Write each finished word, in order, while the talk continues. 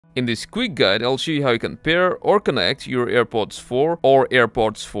In this quick guide, I'll show you how you can pair or connect your AirPods 4 or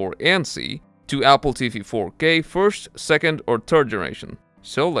AirPods 4 ANC to Apple TV 4K first, second or third generation.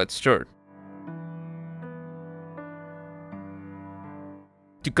 So let's start.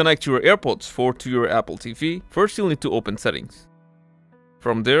 To connect your AirPods 4 to your Apple TV, first you'll need to open Settings.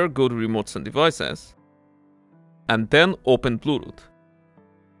 From there, go to Remotes and Devices, and then open Bluetooth.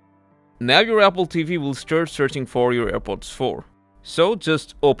 Now your Apple TV will start searching for your AirPods 4. So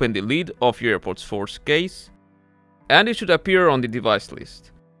just open the lid of your AirPods 4's case, and it should appear on the device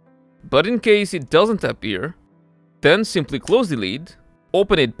list. But in case it doesn't appear, then simply close the lid,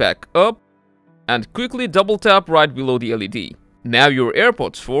 open it back up, and quickly double tap right below the LED. Now your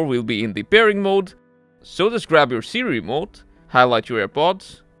AirPods 4 will be in the pairing mode, so just grab your Siri remote, highlight your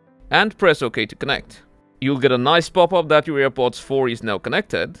AirPods, and press OK to connect. You'll get a nice pop-up that your AirPods 4 is now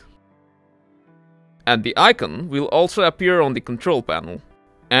connected, and the icon will also appear on the control panel.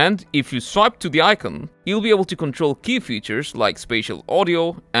 And if you swipe to the icon, you'll be able to control key features like spatial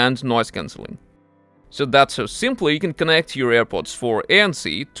audio and noise cancelling. So that's how simply you can connect your AirPods 4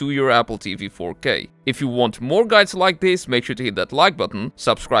 ANC to your Apple TV 4K. If you want more guides like this, make sure to hit that like button,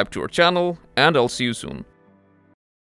 subscribe to our channel, and I'll see you soon.